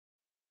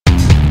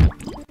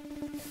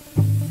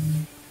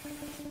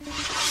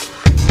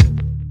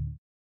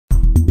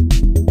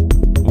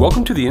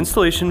Welcome to the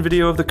installation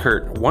video of the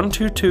CURT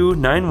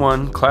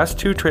 12291 Class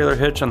 2 trailer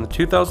hitch on the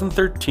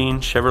 2013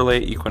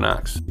 Chevrolet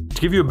Equinox.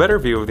 To give you a better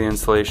view of the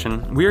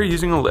installation, we are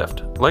using a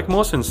lift. Like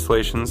most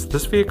installations,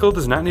 this vehicle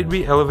does not need to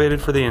be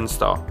elevated for the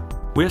install.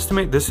 We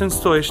estimate this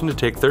installation to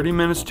take 30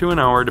 minutes to an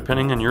hour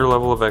depending on your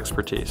level of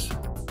expertise.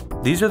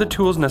 These are the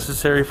tools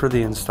necessary for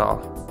the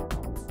install.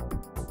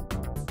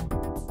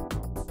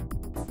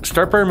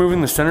 Start by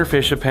removing the center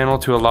fascia panel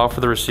to allow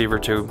for the receiver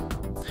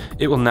tube.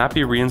 It will not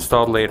be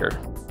reinstalled later.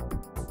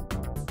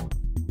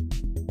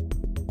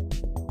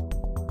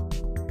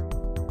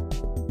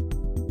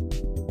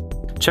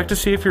 Check to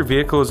see if your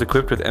vehicle is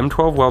equipped with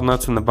M12 weld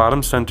nuts in the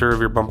bottom center of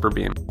your bumper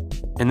beam.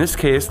 In this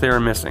case, they are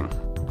missing.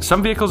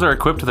 Some vehicles are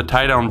equipped with a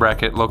tie-down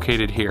bracket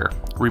located here.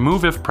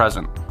 Remove if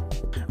present.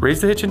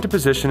 Raise the hitch into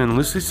position and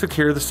loosely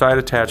secure the side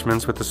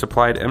attachments with the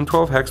supplied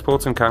M12 hex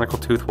bolts and conical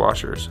tooth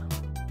washers.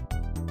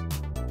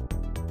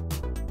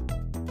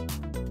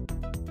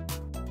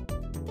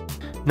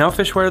 Now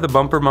fish wire the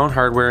bumper mount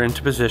hardware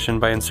into position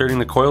by inserting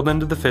the coiled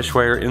end of the fish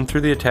wire in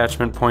through the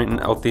attachment point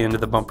and out the end of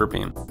the bumper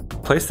beam.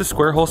 Place the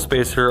square hole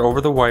spacer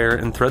over the wire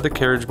and thread the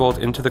carriage bolt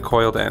into the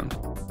coiled end.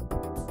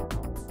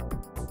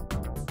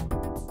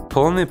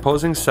 Pull on the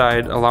opposing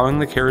side, allowing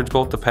the carriage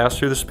bolt to pass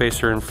through the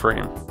spacer and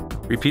frame.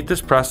 Repeat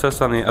this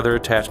process on the other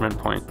attachment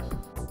point.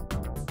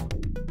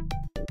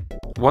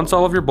 Once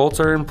all of your bolts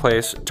are in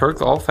place,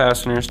 torque all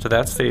fasteners to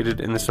that stated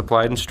in the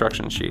supplied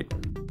instruction sheet.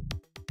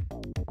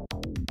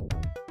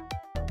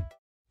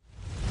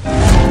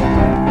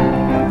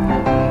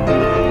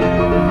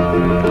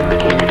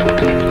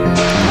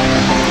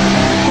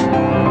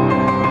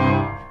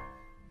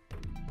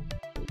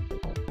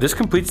 This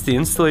completes the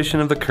installation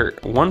of the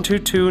CURT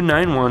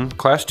 12291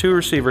 Class 2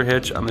 receiver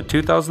hitch on the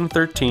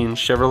 2013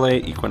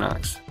 Chevrolet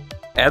Equinox.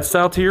 Add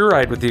style to your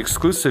ride with the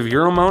exclusive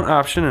Euro mount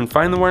option and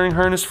find the wiring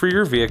harness for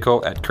your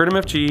vehicle at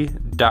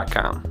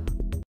CURTMFG.com.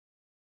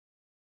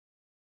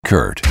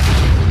 CURT,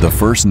 the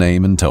first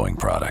name in towing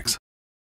products.